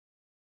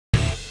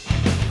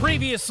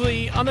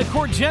Previously on the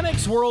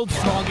𝐆𝐏 World's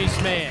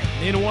Strongest Man,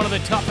 in one of the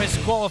toughest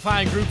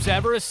qualifying groups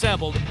ever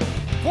assembled,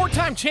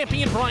 four-time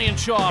champion Brian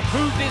Shaw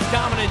proved his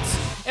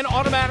dominance and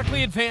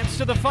automatically advanced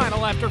to the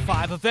final after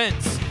 5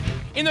 events.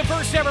 In the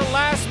first ever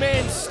last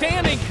man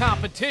standing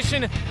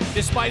competition,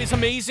 despite his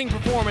amazing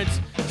performance,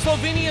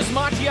 Slovenia's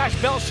Matjaž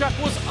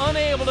Belšak was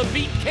unable to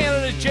beat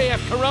Canada's J.F.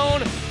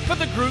 Caron for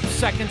the group's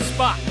second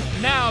spot.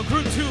 Now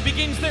Group 2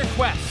 begins their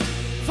quest.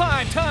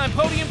 5-time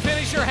podium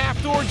finisher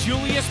Hafþór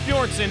Júlíus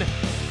Björnsson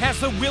has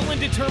the will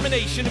and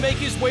determination to make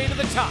his way to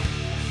the top.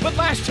 But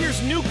last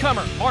year's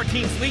newcomer,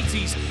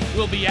 Licis,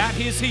 will be at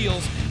his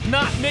heels,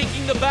 not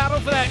making the battle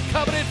for that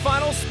coveted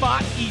final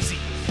spot easy.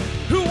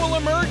 Who will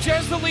emerge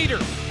as the leader?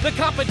 The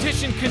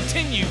competition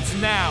continues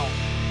now.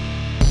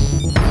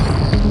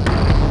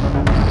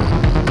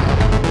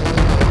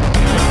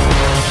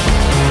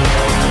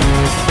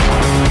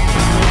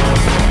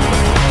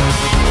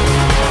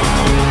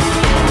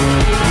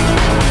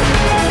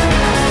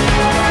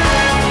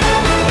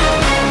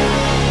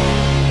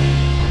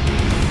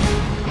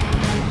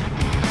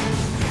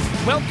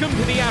 Welcome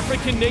to the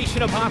African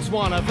nation of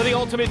Botswana for the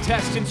ultimate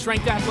test in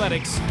strength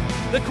athletics,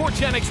 the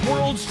𝐆𝐏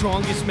World's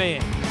Strongest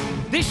Man.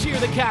 This year,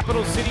 the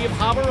capital city of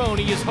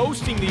Gaborone is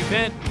hosting the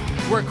event,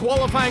 where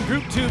qualifying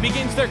Group 2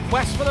 begins their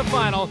quest for the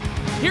final.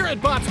 Here at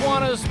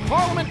Botswana's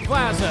Parliament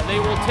Plaza, they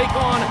will take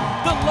on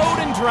the load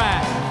and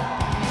drag.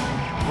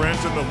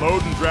 Brent, in the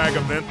load and drag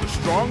event, the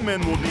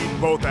strongmen will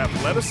need both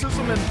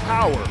athleticism and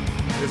power,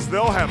 as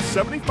they'll have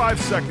 75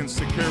 seconds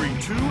to carry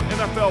 2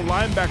 NFL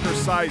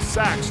linebacker-sized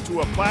sacks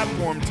to a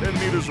platform 10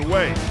 meters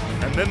away.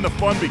 And then the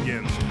fun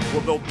begins,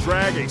 where they'll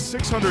drag a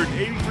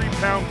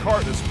 683-pound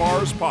cart as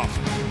far as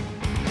possible.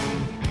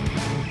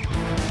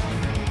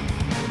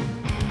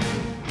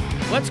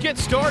 Let's get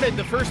started.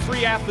 The first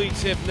 3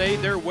 athletes have made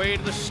their way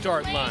to the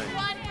start line.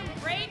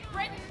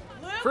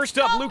 First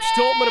up, Luke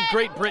Stoltman of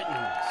Great Britain,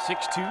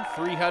 6'2",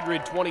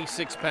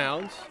 326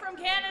 pounds. From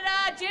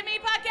Canada, Jimmy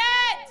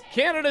Paquet.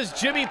 Canada's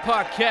Jimmy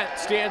Paquet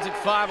stands at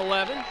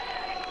 5'11",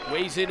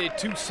 weighs in at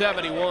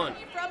 271.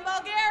 From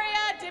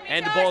Bulgaria, Dimitar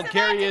And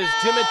Bulgaria's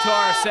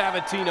Dimitar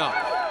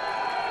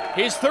Savatinov.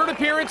 His third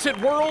appearance at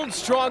World's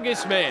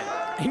Strongest Man.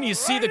 And you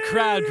see the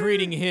crowd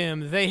greeting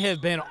him. They have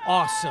been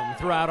awesome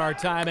throughout our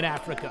time in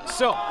Africa.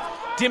 So,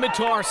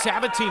 Dimitar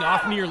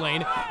Savatinov near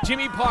lane,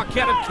 Jimmy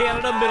Paquet of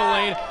Canada middle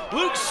lane,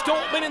 Luke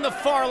Stoltman in the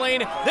far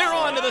lane. They're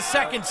on to the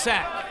second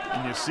sack.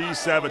 And you see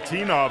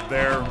Savatinov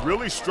there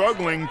really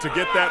struggling to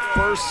get that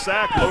first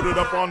sack loaded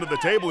up onto the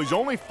table. He's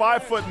only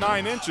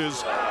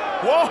 5'9".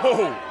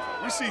 Whoa!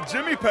 We see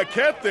Jimmy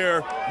Paquet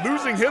there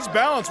losing his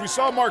balance. We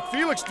saw Mark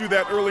Felix do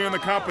that early in the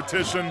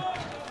competition.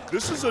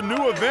 This is a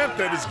new event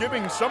that is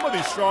giving some of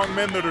these strong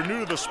men that are new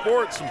to the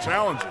sport some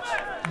challenges.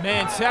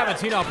 Man,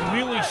 Savatinov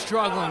really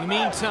struggling.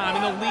 Meantime,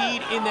 in the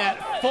lead in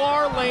that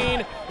far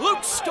lane, Luke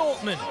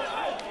Stoltman.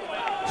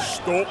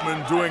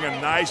 Stoltman doing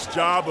a nice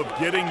job of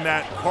getting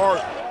that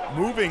cart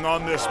moving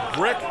on this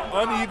brick,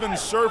 uneven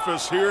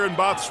surface here in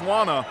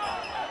Botswana.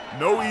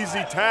 No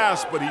easy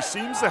task, but he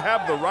seems to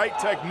have the right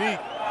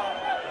technique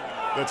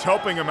that's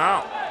helping him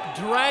out.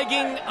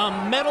 Dragging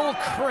a metal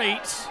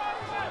crate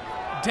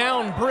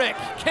down brick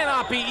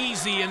cannot be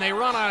easy, and they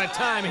run out of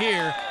time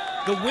here.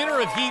 The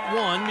winner of Heat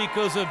 1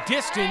 because of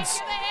distance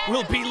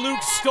will be Luke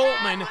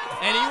Stoltman,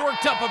 and he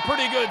worked up a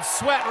pretty good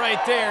sweat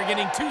right there,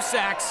 getting 2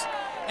 sacks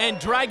and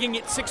dragging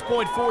it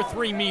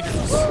 6.43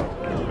 meters.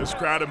 This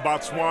crowd in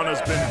Botswana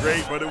has been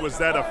great, but it was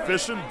that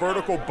efficient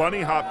vertical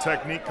bunny hop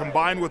technique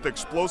combined with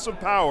explosive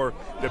power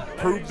that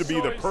proved to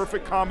be the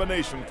perfect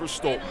combination for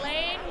Stoltman.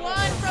 Lane 1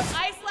 from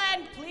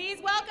Iceland,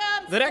 please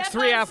welcome The next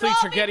Stefán 3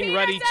 athletes are getting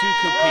ready to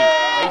compete.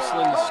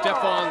 Iceland's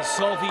Stefán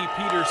Sölvi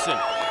Pétursson.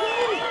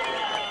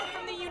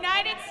 From the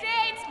United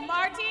States,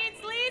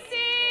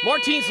 Licis.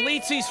 Martins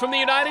Licis from the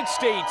United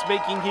States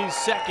making his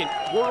second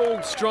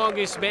World's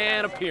Strongest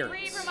Man 3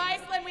 appearance. from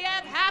Iceland, we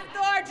have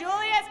Hafþór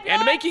Júlíus Björnsson.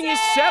 And making his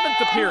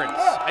 7th appearance,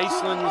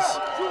 Iceland's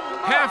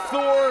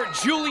Hafþór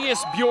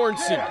Júlíus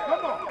Björnsson.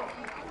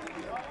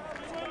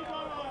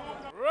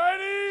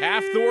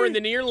 Hafþór in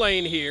the near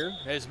lane here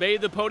has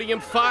made the podium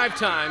 5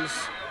 times,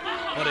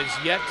 but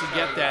has yet to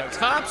get that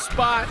top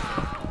spot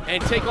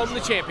and take home the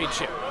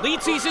championship.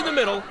 Licis in the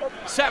middle,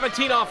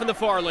 Savatinov in the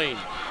far lane.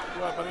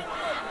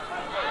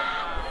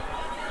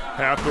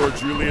 Hafþór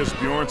Júlíus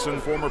Björnsson,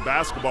 former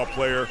basketball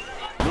player,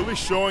 really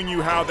showing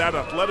you how that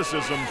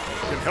athleticism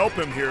can help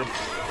him here.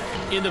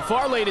 In the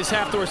far lane is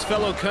Hafþór's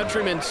fellow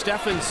countryman,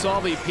 Stefán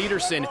Sölvi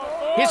Pétursson.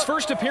 His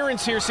first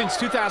appearance here since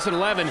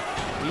 2011.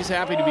 He's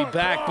happy to be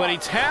back, but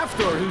it's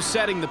Hafþór who's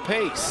setting the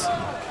pace.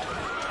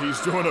 He's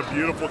doing a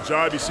beautiful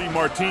job. You see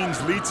Martins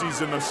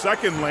Licis in the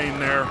second lane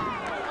there.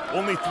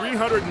 Only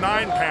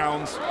 309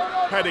 pounds,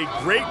 had a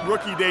great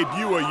rookie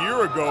debut a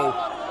year ago.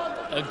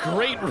 A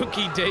great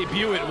rookie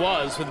debut it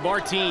was, with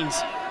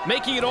Martins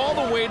making it all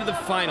the way to the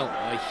final.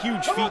 A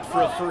huge feat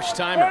for a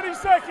first-timer. 30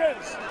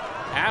 seconds.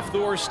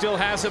 Hafþór still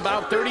has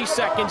about 30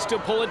 seconds to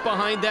pull it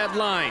behind that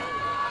line.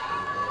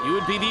 You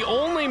would be the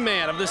only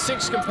man of the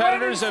 6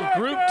 competitors of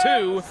Group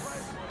 2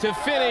 to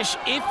finish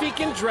if he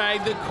can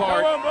drag the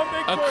cart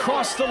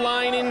across the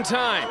line in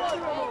time.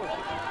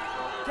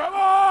 Come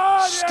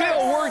on!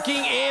 Still working,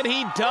 and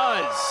he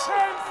does.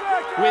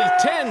 With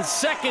 10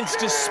 seconds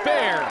to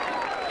spare,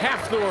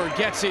 Hafþór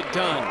gets it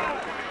done.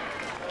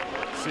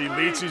 See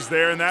Licis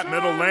there in that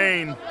middle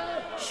lane,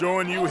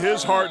 showing you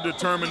his heart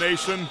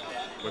determination,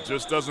 but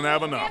just doesn't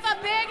have enough. Give a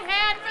big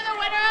hand for the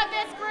winner of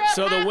this group.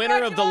 So the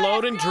winner of the Hafþór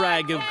load and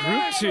drag of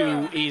Group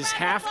Júlíus 2 is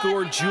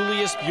Hafþór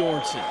Júlíus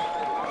Björnsson.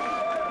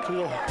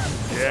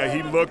 Yeah,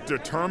 he looked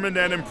determined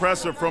and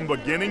impressive from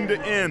beginning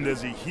to end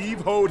as he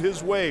heave-hoed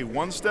his way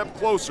one step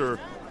closer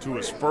to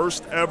his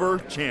first ever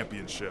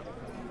championship.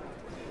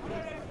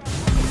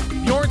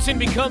 Björnsson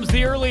becomes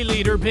the early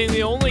leader, being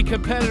the only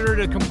competitor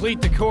to complete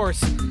the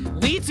course.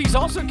 Licis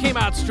also came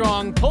out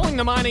strong, pulling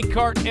the mining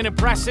cart an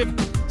impressive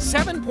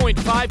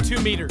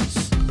 7.52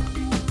 meters.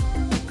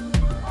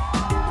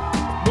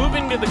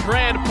 Moving to the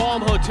Grand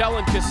Palm Hotel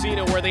and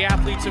Casino, where the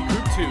athletes of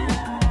Group 2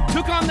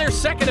 took on their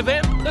second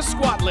event, the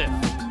squat lift.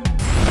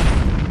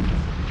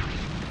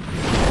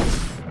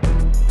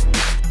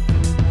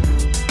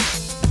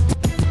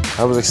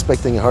 I was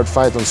expecting a hard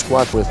fight on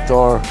squat with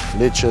Thor,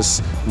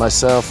 Licis,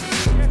 myself.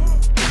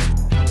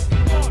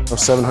 A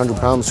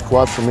 700-pound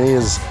squat for me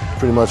is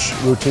pretty much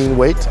routine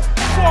weight.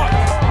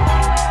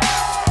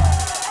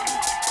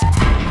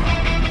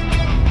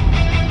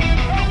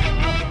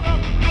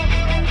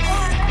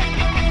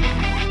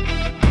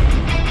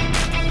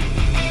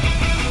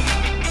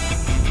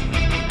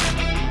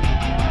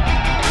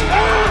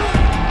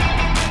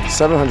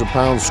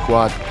 £700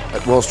 squat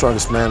at World's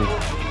Strongest Man.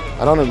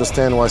 I don't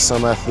understand why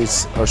some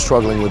athletes are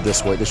struggling with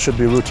this weight. This should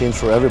be routine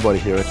for everybody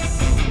here.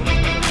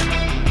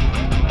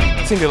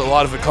 I think that a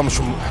lot of it comes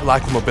from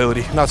lack of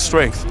mobility, not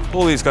strength.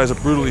 All these guys are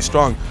brutally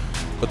strong,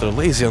 but they're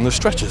lazy on their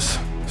stretches.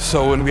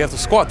 So when we have to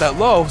squat that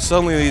low,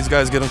 suddenly these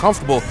guys get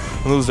uncomfortable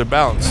and lose their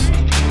balance.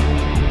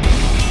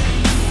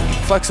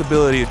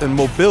 Flexibility and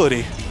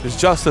mobility is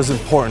just as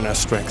important as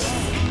strength.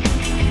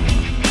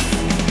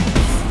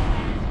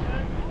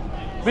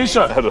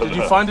 Misha, did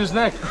you find his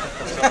neck?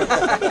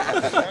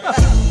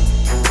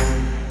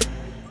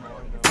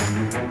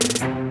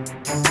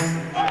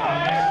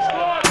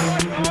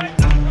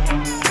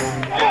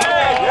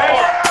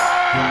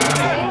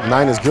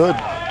 9 is good,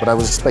 but I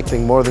was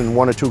expecting more than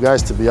 1 or 2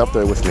 guys to be up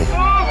there with me.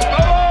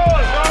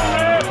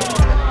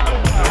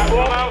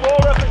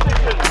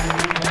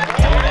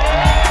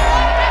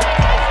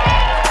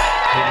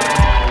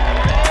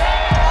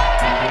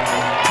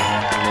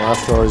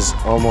 Hafþór is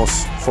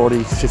almost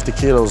 40, 50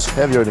 kilos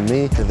heavier than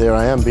me. There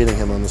I am beating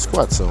him on the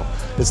squat, so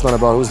it's not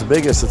about who's the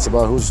biggest, it's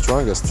about who's the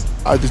strongest.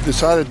 I just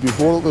decided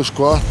before the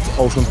squat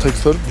I was going to take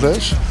third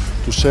place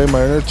to save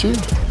my energy,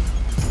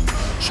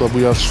 so I'll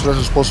be as fresh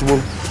as possible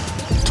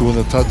to win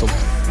the title.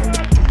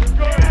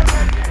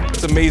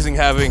 It's amazing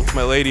having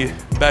my lady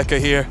Becca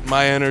here.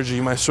 My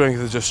energy, my strength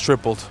has just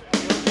tripled.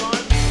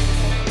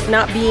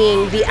 Not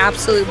being the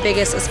absolute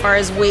biggest as far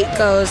as weight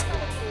goes,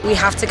 we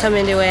have to come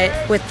into it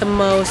with the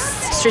most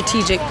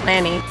strategic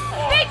planning.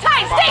 Stay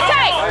tight, stay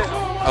tight!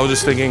 I was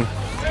just thinking,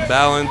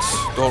 balance,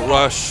 don't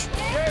rush,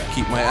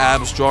 keep my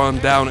abs drawn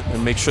down,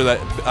 and make sure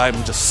that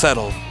I'm just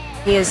settled.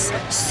 He is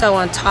so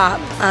on top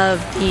of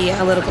the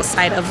analytical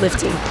side of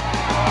lifting.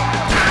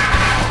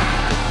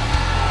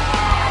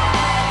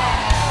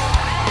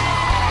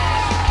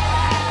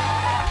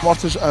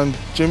 Martins and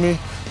Jimmy,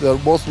 they're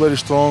both very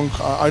strong.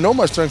 I know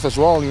my strength as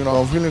well, you know,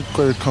 I'm feeling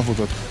quite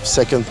confident.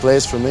 Second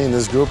place for me in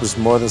this group is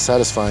more than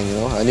satisfying, you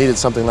know. I needed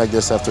something like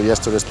this after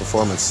yesterday's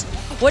performance.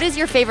 What is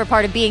your favorite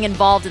part of being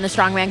involved in the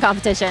strongman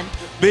competition?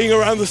 Being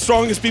around the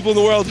strongest people in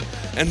the world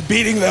and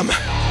beating them.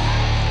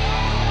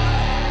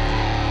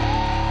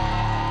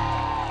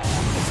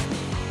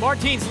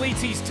 Martins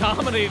Licis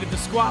dominated the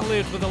squat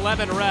lift with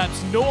 11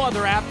 reps. No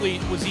other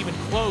athlete was even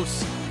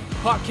close.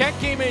 Paquet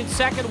came in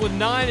second with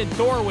 9 and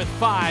Thor with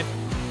 5.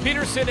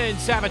 Pétursson and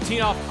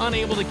Savatinov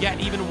unable to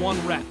get even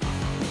 1 rep.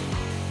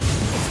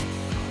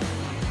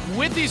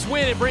 With this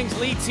win, it brings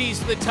Licis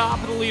to the top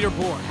of the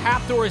leaderboard.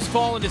 Hafþór has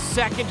fallen to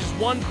second, just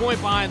 1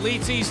 point behind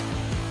Licis.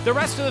 The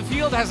rest of the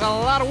field has a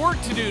lot of work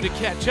to do to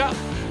catch up.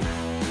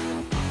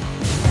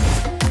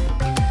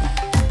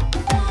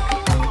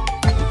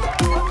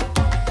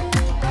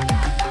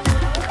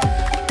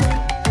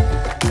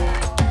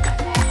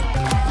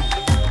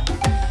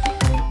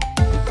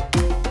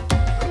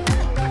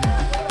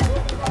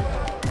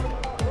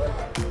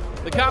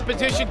 The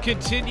competition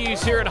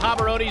continues here at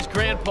Habaroni's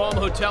Grand Palm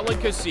Hotel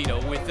and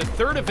Casino with the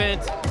third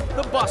event,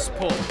 the bus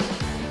pull.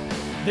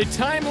 The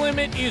time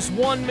limit is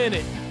 1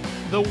 minute.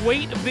 The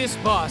weight of this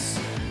bus,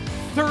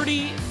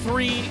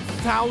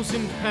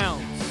 33,000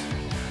 pounds.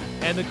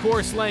 And the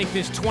course length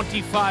is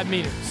 25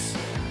 meters.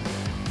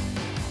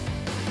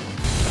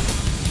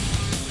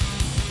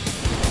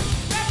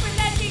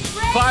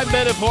 Five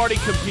men have already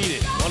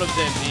competed. One of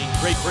them being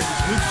Great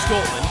Britain's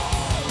Stoltman. A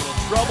little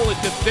trouble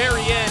at the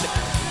very end,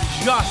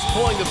 just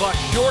pulling the bus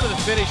short of the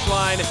finish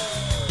line.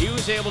 He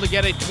was able to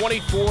get a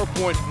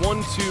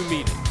 24.12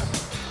 meters.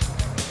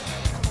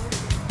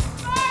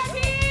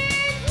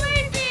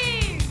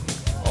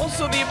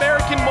 Also, the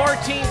American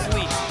Martins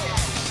Licis,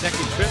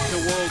 second trip to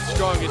World's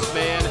Strongest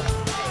Man.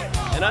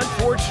 And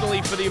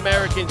unfortunately for the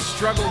Americans,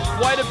 struggled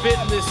quite a bit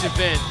in this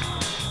event.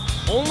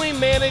 Only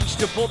managed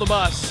to pull the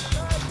bus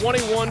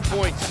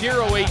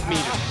 21.08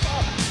 meters.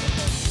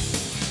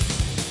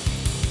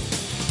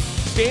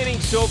 Standing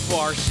so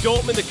far,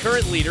 Stoltman the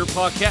current leader,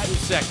 Paquet in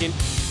second,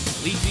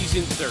 Licis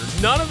in third.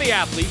 None of the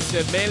athletes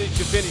have managed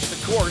to finish the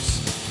course.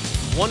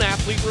 One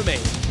athlete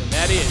remains, and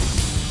that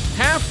is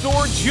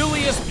Hafþór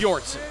Júlíus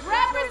Björnsson.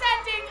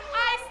 Representing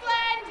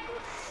Iceland,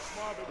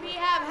 we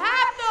have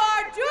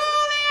Hafþór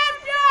Júlíus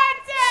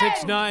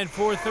Björnsson. 6'9",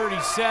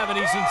 437.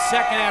 He's in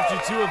second after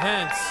 2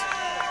 events.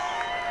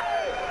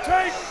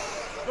 Take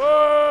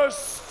the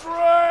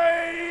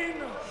strain.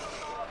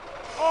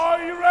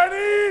 Are you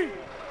ready?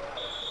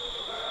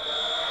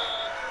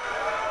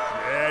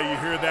 Yeah, you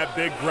hear that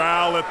big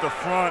growl at the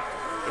front.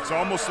 It's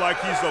almost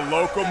like he's a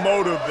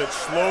locomotive that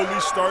slowly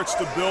starts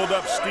to build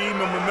up steam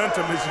and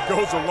momentum as he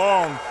goes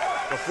along.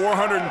 The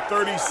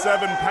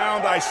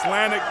 437-pound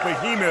Icelandic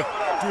behemoth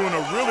doing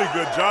a really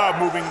good job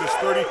moving this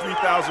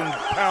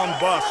 33,000-pound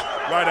bus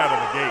right out of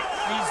the gate.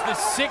 He's the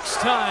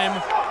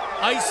 6-time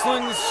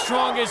Iceland's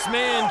Strongest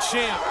Man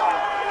champ.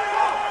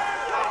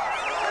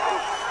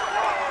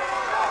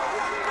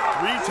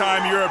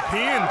 3-time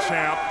European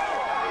champ.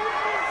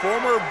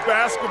 Former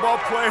basketball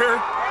player.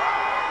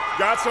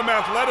 Got some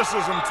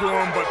athleticism to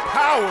him, but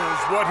power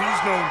is what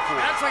he's known for.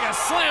 That's like a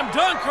slam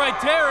dunk right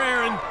there,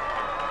 Aaron.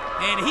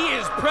 And he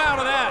is proud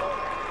of that.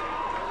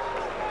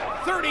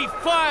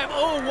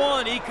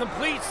 35.01, he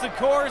completes the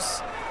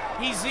course.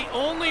 He's the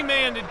only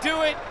man to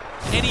do it,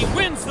 and he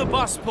wins the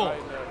bus pull.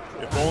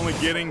 If only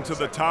getting to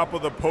the top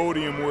of the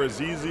podium were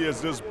as easy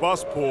as this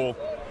bus pull,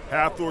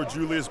 Hafþór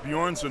Júlíus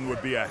Björnsson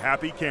would be a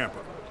happy camper.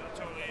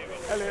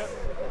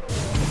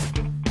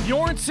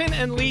 Björnsson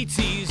and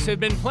Licis have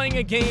been playing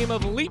a game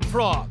of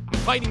leapfrog,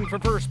 fighting for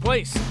first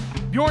place.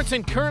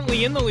 Björnsson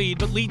currently in the lead,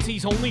 but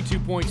Licis only 2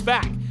 points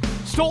back.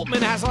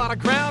 Stoltman has a lot of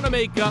ground to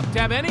make up to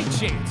have any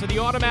chance of the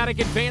automatic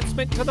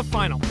advancement to the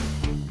final.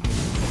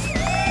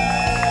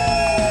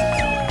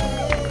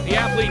 The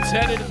athletes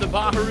headed to the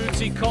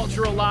Mauritius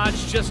Cultural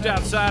Lodge just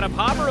outside of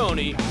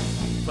Haberoni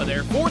for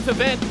their 4th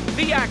event,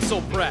 the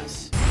Axle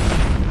Press.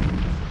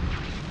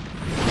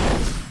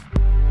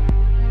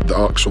 The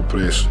axle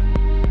press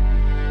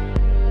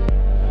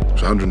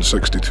was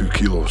 162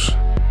 kilos.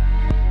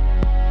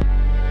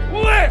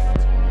 Lift!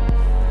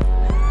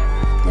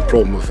 The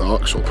problem with the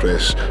axle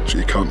press is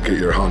you can't get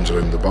your hands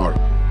around the bar.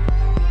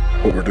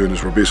 What we're doing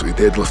is we're basically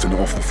deadlifting it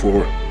off the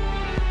floor,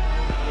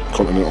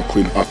 continental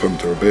clean up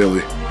into our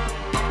belly,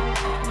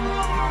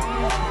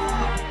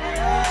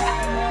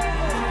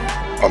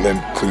 and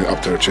then clean it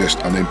up to our chest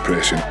and then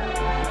pressing.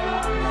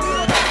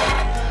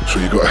 So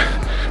you got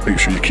to make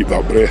sure you keep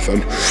that breath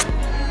in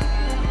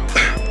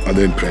and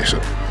then press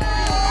it.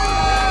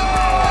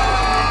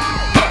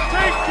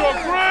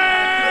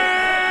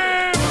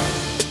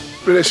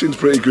 Pressing's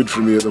pretty good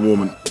for me at the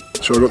moment.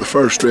 So I got the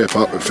first rep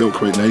up, it felt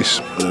quite nice,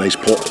 with a nice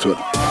pop to it.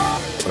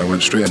 And I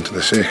went straight into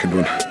the second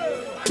one.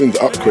 Cleaned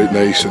it up quite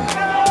nice and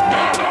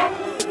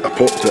I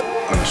popped it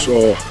and I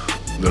saw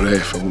the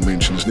ref, I won't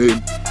mention his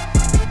name.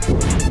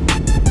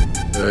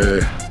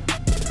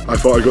 I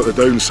thought I got the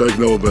down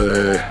signal,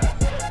 but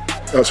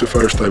that's the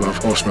first time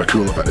I've lost my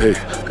cool, but hey,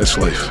 it's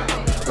life.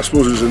 I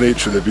suppose it's the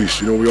nature of the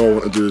beast, you know, we all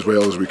want to do as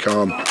well as we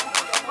can.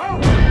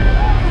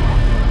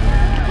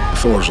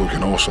 Thor's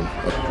looking awesome.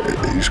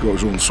 He's got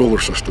his own solar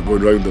system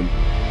going around him.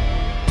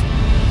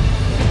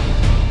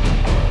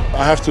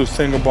 I have to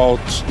think about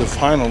the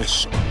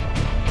finals.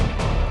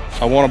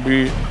 I want to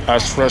be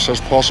as fresh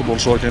as possible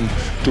so I can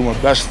do my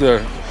best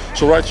there.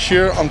 So right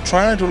here, I'm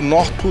trying to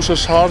not push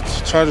as hard,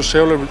 trying to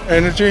save a little bit of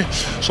energy.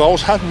 So I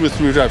was happy with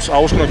 3 reps. I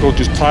was going to go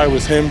just tie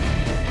with him.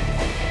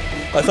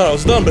 I thought I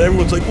was done, but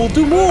everyone's like, well,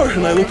 do more.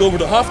 And I look over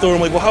to Hafþór and I'm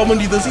like, well, how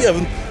many does he have?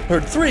 And I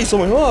heard 3, so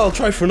I'm like, well, I'll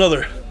try for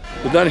another.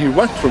 But then he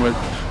went from it,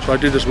 so I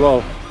did as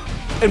well.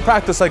 In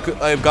practice,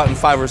 I've gotten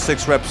 5 or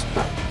 6 reps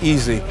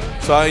easy.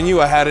 So I knew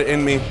I had it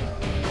in me.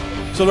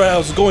 So right, I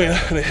was going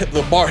and it hit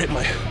the bar, hit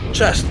my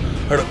chest.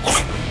 I heard a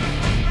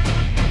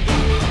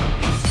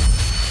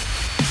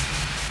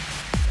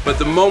But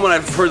the moment I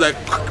heard that,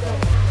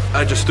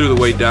 I just threw the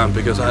weight down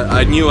because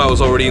I knew I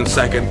was already in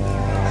second.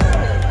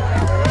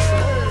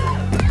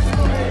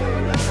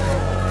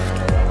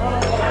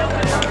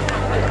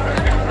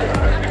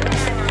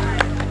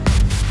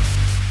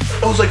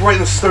 It was like right in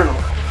the sternum.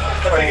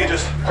 I think it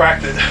just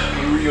cracked it.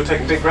 You were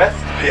taking a big breath?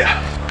 Yeah.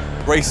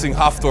 Racing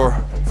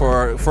Hafþór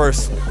for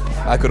first,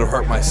 I could have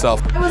hurt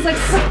myself. I was like,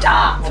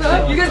 stop!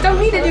 You guys don't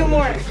need to do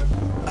more.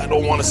 I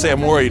don't want to say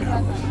I'm worried.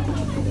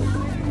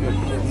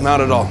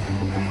 Not at all.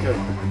 Good.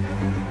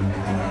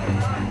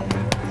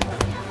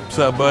 What's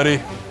up,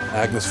 buddy?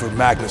 Magnus for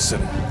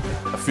Magnuson.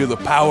 I feel the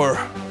power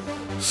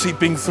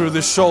seeping through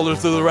the shoulder,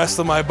 through the rest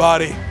of my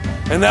body.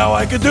 And now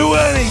I can do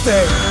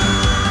anything!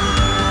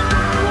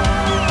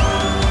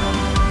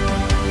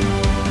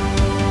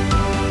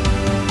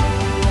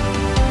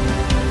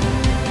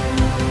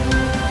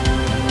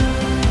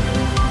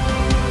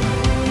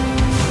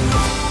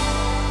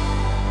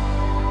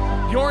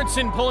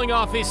 Björnsson pulling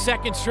off his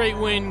second straight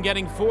win,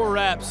 getting 4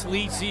 reps.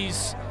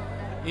 Licis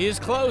is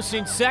close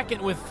in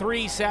second with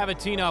 3.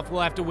 Savatinov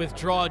will have to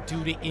withdraw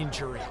due to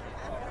injury.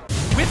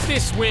 With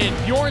this win,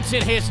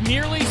 Björnsson has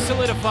nearly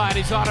solidified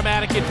his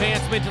automatic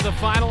advancement to the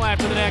final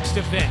after the next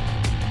event.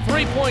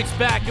 3 points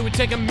back, it would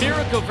take a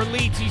miracle for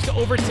Licis to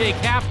overtake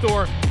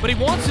Hafþór, but he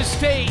wants to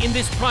stay in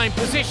this prime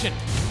position.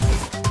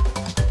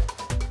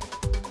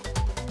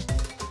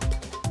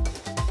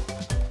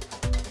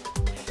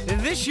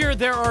 This year,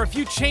 there are a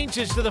few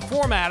changes to the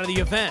format of the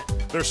event.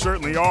 There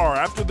certainly are.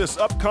 After this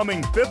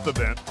upcoming 5th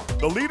event,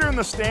 the leader in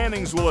the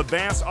standings will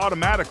advance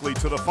automatically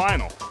to the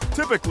final.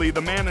 Typically,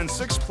 the man in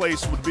 6th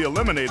place would be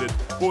eliminated,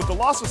 but with the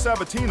loss of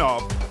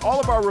Savatinov, all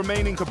of our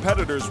remaining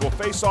competitors will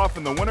face off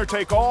in the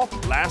winner-take-all,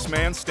 last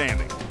man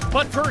standing.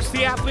 But first,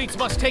 the athletes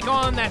must take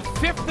on that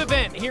 5th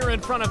event here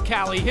in front of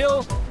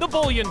𝐵𝐿, the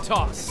bullion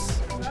toss.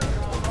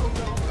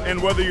 And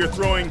whether you're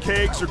throwing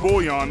kegs or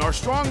bullion, our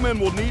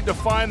strongmen will need to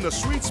find the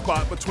sweet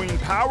spot between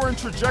power and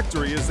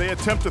trajectory as they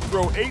attempt to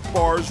throw 8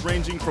 bars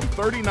ranging from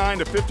 39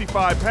 to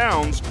 55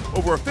 pounds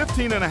over a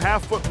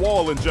 15.5-foot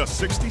wall in just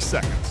 60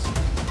 seconds.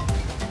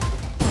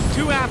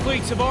 2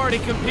 athletes have already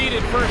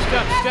competed. First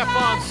up,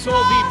 Stefán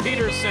Sölvi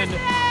Pétursson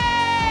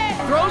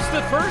throws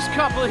the first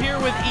couple here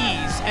with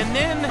ease, and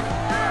then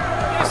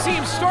you see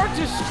him start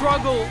to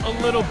struggle a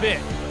little bit.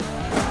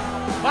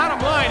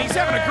 Bottom line, he's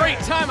having a great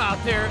time out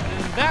there,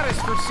 and that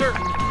is for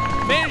certain.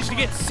 Managed to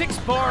get 6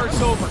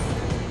 bars over.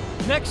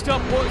 Next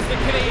up was the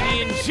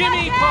Canadian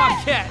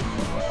Paquet.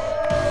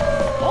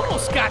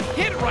 Almost got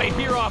hit right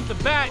here off the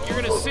bat.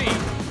 You're going to see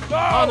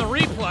on the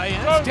replay,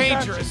 and that's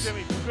dangerous.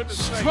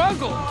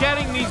 Struggled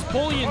getting these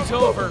bullions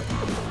over.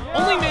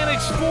 Only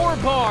managed 4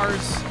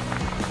 bars,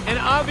 and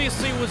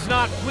obviously was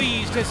not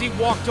pleased as he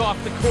walked off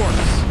the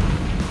course.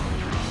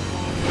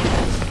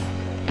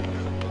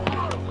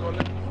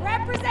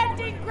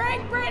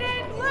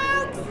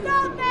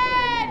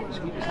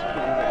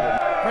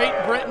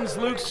 Great Britain's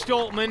Luke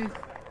Stoltman.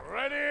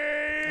 Ready!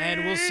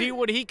 And we'll see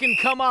what he can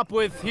come up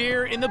with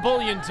here in the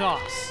bullion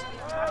toss.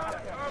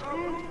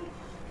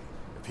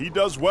 If he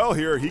does well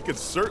here, he could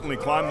certainly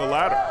climb the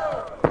ladder.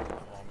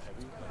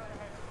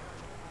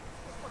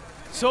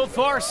 So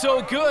far,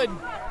 so good.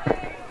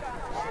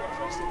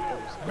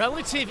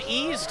 Relative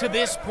ease to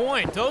this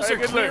point. Those are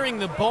clearing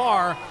the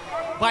bar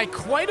by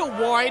quite a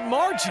wide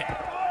margin.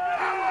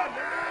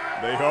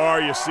 They are.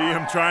 You see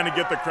him trying to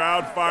get the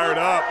crowd fired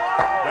up.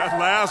 That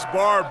last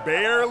bar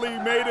barely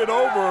made it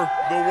over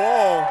the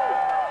wall.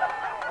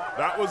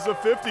 That was a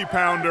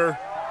 50-pounder.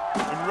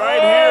 And right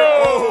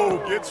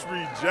here, gets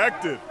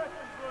rejected.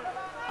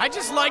 I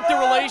just like the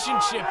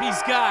relationship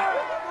he's got.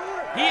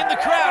 He and the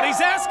crowd,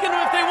 he's asking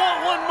them if they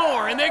want one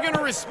more, and they're going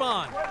to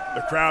respond.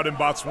 The crowd in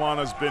Botswana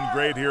has been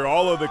great here.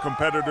 All of the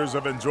competitors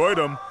have enjoyed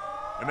them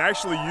and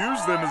actually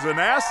used them as an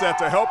asset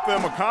to help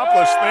them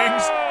accomplish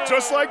things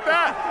just like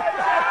that.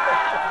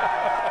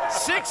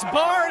 6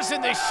 bars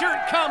and the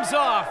shirt comes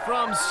off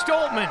from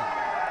Stoltman.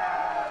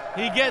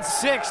 He gets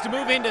 6 to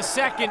move into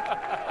second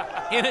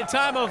in a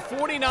time of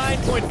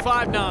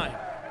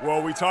 49.59.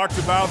 Well, we talked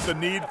about the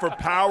need for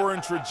power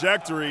and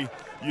trajectory.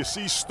 You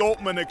see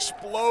Stoltman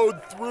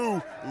explode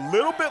through, a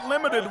little bit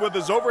limited with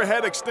his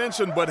overhead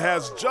extension, but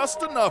has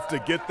just enough to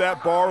get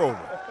that bar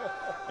over.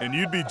 And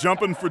you'd be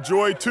jumping for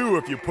joy, too,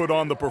 if you put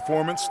on the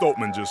performance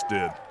Stoltman just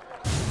did.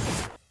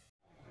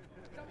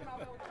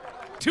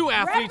 2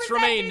 athletes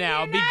remain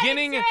now,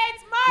 beginning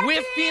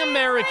with the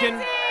American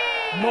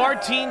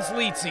Martins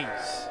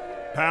Licis.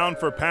 Pound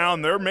for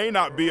pound, there may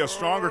not be a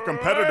stronger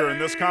competitor in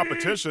this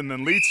competition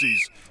than Licis.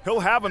 He'll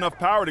have enough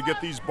power to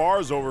get these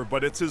bars over,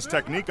 but it's his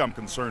technique I'm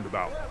concerned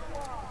about.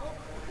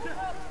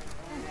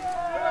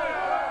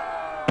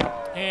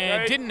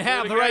 And didn't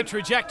have the right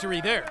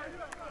trajectory there.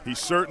 He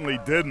certainly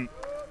didn't.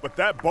 But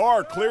that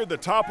bar cleared the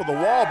top of the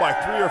wall by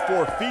 3 or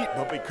 4 feet,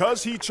 but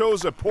because he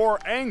chose a poor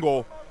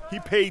angle, he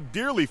paid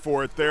dearly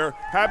for it there,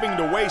 having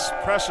to waste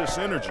precious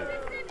energy.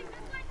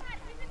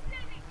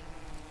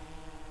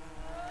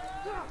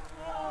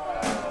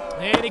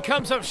 And he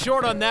comes up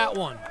short on that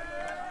one.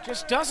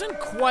 Just doesn't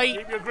quite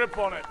Keep your grip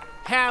on it.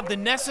 have the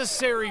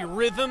necessary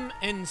rhythm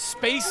and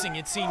spacing,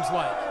 it seems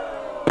like.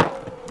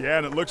 Yeah,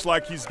 and it looks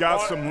like he's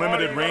got some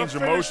limited range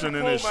of motion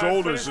in his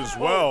shoulders as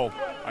well.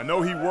 I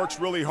know he works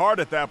really hard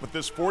at that, but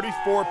this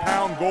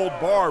 44-pound gold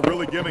bar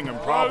really giving him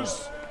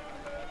problems.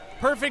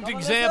 Perfect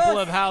example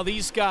of how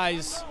these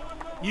guys,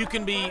 you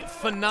can be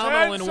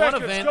phenomenal in one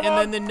event and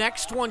then the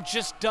next one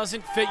just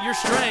doesn't fit your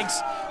strengths.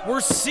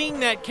 We're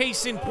seeing that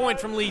case in point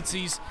from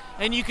Licis,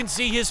 and you can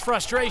see his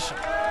frustration.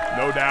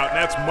 No doubt, and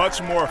that's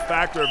much more a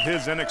factor of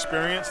his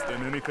inexperience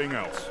than anything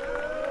else.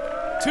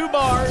 2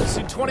 bars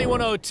in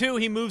 21:02,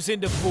 he moves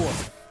into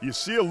 4th. You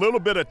see a little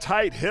bit of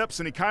tight hips,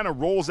 and he kind of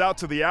rolls out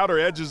to the outer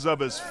edges of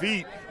his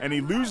feet, and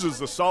he loses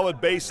the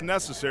solid base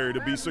necessary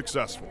to be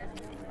successful.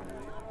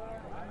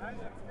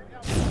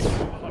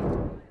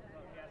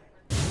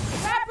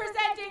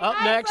 Up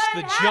next,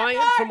 the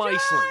giant from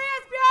Iceland,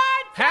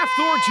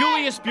 Hafþór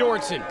Júlíus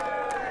Björnsson.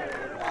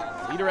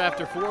 Leader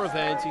after 4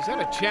 events. He's had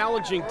a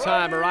challenging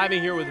time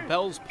arriving here with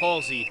Bell's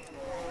palsy.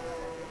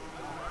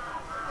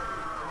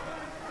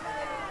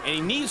 and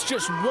he needs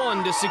just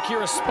one to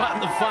secure a spot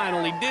in the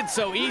final. He did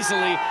so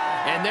easily,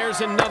 and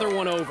there's another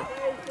one over.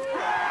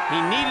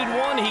 He needed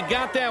one, he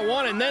got that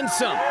one, and then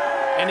some.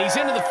 And he's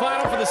into the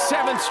final for the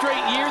 7th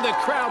straight year. The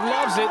crowd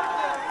loves it,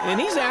 and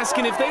he's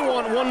asking if they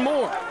want one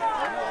more.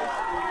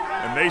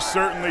 And they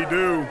certainly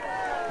do.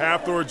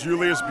 Hafþór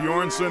Júlíus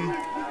Björnsson,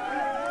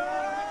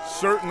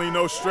 certainly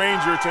no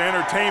stranger to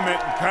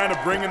entertainment and kind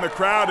of bringing the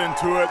crowd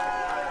into it.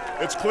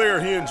 It's clear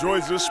he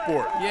enjoys this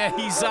sport. Yeah,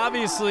 he's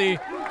obviously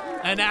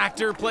an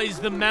actor, plays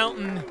the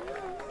mountain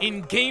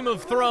in Game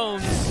of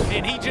Thrones,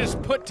 and he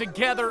just put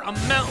together a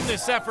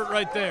mountainous effort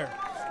right there.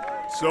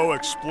 So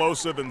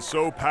explosive and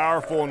so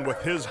powerful, and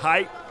with his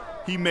height,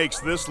 he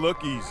makes this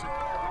look easy.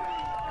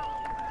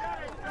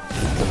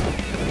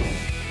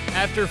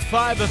 After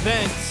 5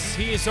 events,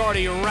 he has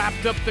already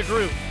wrapped up the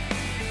group.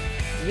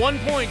 1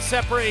 point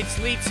separates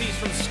Licis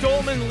from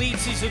Stoltman.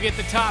 Licis will get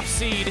the top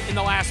seed in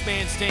the last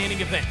man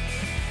standing event.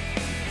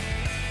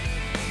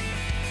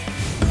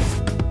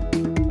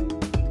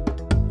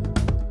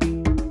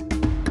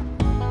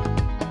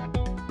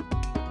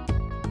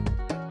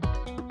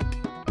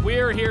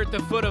 We're here at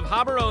the foot of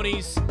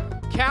Habaroni's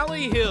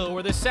Cali Hill,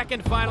 where the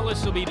second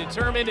finalist will be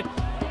determined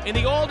in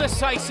the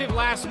all-decisive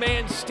last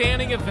man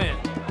standing event.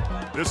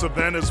 This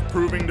event is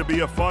proving to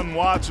be a fun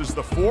watch as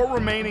the 4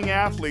 remaining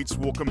athletes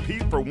will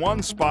compete for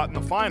 1 spot in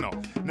the final.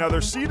 Now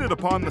they're seated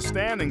upon the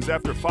standings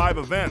after 5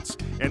 events,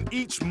 and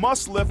each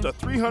must lift a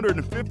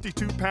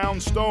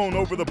 352-pound stone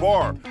over the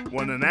bar.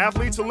 When an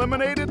athlete's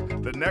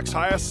eliminated, the next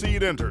highest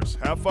seed enters.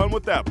 Have fun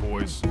with that,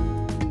 boys.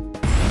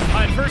 All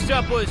right, first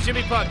up was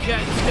Jimmy Paquet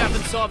and Stefán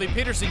Sölvi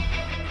Pétursson.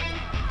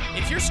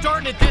 If you're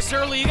starting it this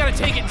early, you got to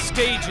take it in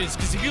stages,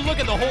 because if you look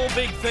at the whole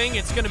big thing,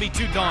 it's going to be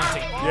too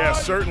daunting. Yeah,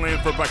 certainly,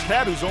 and for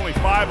Paquet, who's only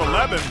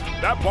 5'11",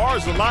 that bar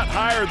is a lot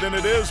higher than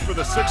it is for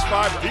the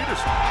 6'5"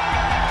 Pétursson.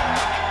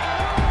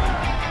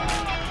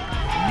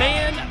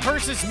 Man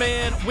versus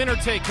man, winner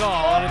take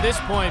all. And at this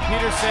point,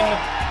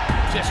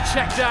 Pétursson just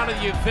checked out of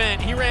the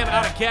event. He ran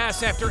out of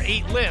gas after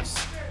 8 lifts.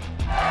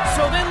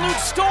 So then Luke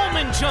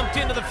Stoltman jumped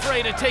into the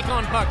fray to take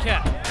on Paquet.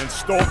 And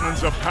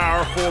Stoltman's a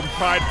powerful and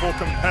prideful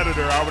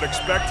competitor. I would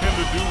expect him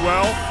to do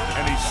well,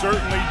 and he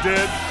certainly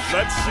did.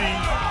 Let's see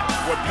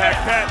what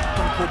Paquet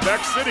from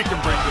Quebec City can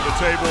bring to the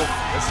table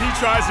as he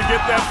tries to get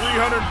that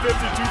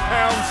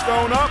 352-pound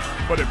stone up,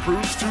 but it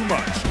proves too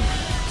much.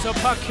 So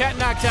Paquet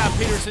knocked out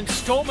Pétursson,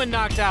 Stoltman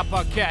knocked out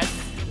Paquet.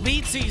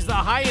 Licis, the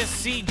highest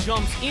seed,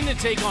 jumps in to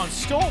take on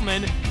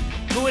Stoltman,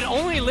 who had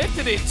only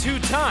lifted it 2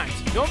 times.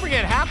 Don't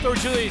forget, Hafþór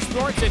Júlíus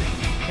Björnsson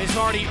has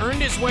already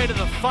earned his way to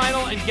the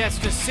final and gets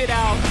to sit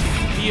out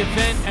the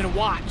event and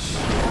watch.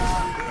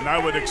 And I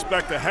would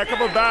expect a heck of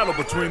a battle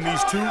between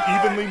these 2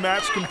 evenly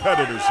matched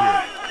competitors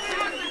here.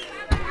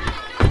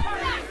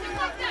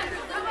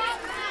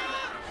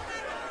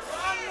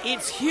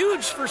 It's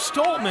huge for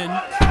Stoltman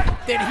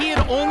that he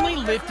had only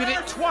lifted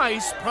it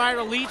twice prior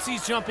to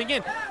Licis jumping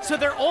in. So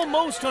they're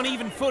almost on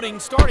even footing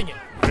starting it.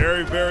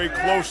 Very, very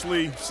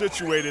closely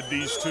situated,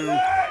 these 2.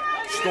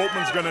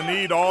 Stoltman's going to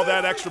need all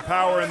that extra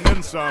power and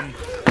then some,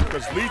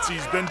 because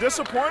Licis been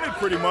disappointed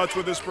pretty much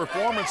with his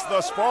performance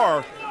thus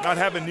far, not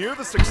having near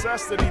the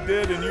success that he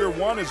did in year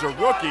 1 as a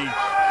rookie,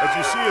 as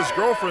you see his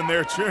girlfriend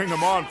there cheering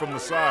him on from the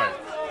side.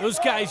 Those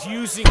guys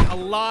using a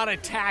lot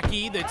of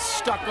tacky that's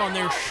stuck on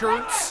their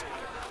shirts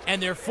and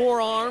their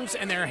forearms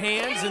and their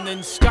hands and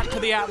then stuck to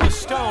the Atlas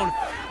stone.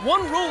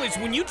 One rule is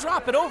when you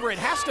drop it over, it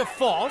has to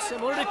fall,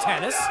 similar to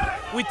tennis,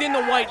 within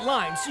the white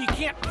line. So you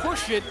can't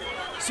push it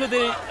so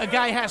that a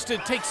guy has to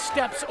take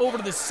steps over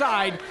to the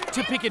side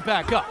to pick it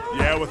back up.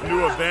 Yeah, with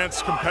new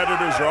events,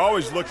 competitors are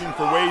always looking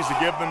for ways to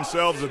give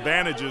themselves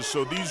advantages,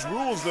 so these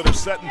rules that are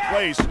set in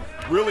place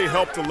really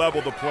help to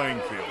level the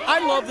playing field. I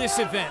love this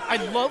event. I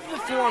love the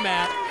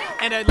format,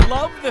 and I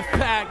love the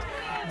fact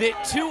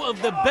that 2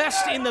 of the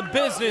best in the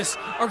business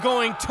are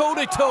going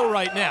toe-to-toe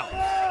right now.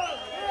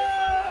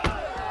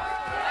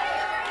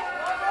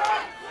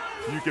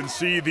 You can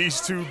see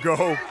these 2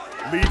 go.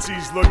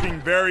 Licis looking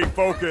very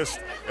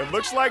focused. It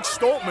looks like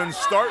Stoltman's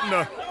starting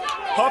to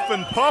huff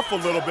and puff a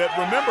little bit.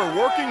 Remember,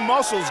 working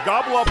muscles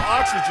gobble up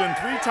oxygen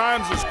 3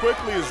 times as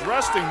quickly as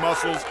resting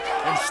muscles,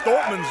 and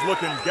Stoltman's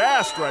looking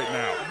gassed right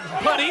now.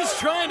 But he's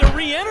trying to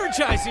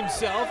re-energize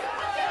himself,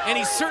 and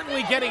he's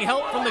certainly getting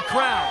help from the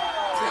crowd.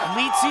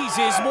 Licis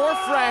is more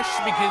fresh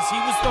because he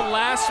was the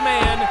last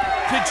man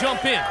to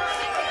jump in.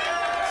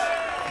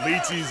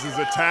 Licis is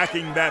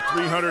attacking that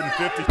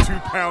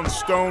 352-pound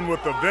stone with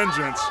a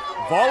vengeance,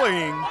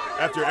 volleying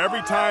after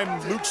every time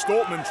Luke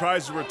Stoltman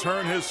tries to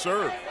return his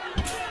serve.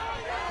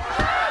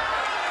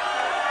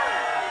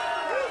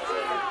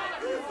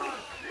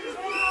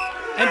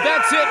 And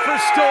that's it for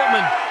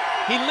Stoltman.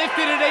 He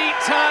lifted it 8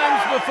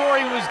 times before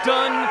he was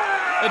done,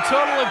 a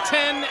total of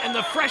 10, and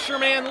the fresher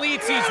man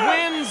Licis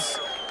wins,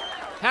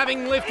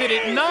 having lifted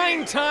it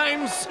 9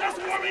 times.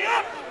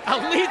 A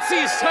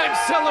Licis-type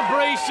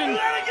celebration.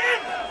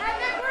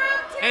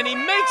 And he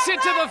makes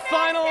it to the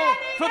final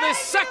for the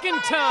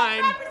 2nd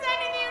time,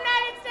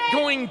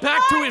 going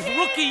back to his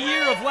rookie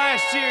year of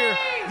last year.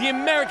 The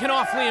American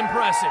awfully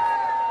impressive.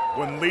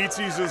 When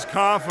Licis is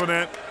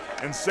confident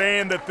and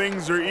saying that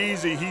things are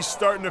easy, he's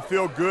starting to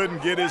feel good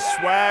and get his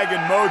swag and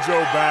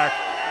mojo back.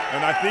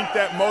 And I think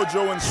that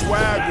mojo and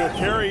swag will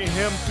carry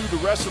him through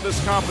the rest of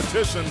this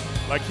competition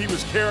like he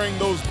was carrying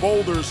those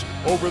boulders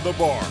over the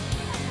bar.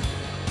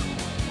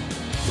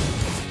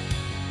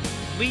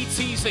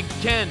 Licis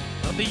again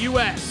of the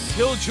U.S.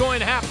 He'll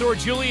join Hafþór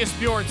Júlíus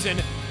Björnsson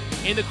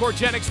in the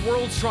𝐵𝐿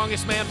World's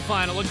Strongest Man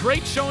final. A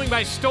great showing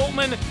by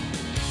Stoltman,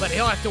 but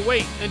he'll have to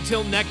wait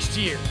until next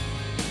year.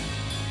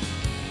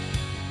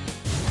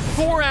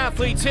 4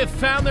 athletes have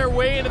found their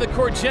way into the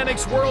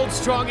𝐵𝐿 World's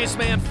Strongest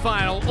Man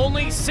final.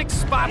 Only 6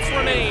 spots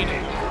remain.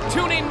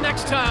 Tune in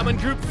next time when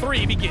Group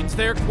 3 begins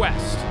their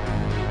quest.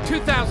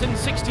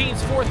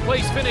 2016's 4th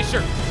place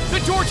finisher, the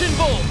Georgian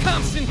Bull,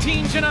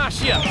 Konstantin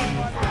Janashia,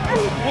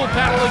 will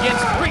battle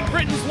against Great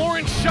Britain's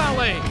Lawrence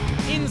Chalet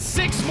in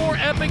 6 more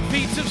epic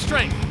feats of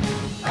strength.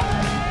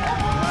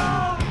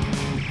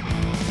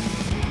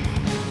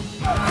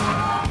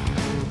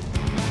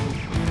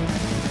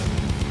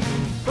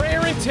 For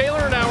Aaron Taylor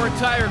and our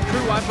entire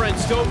crew, I'm Brent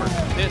Stover.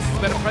 This has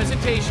been a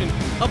presentation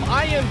of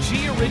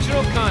IMG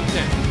Original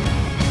Content.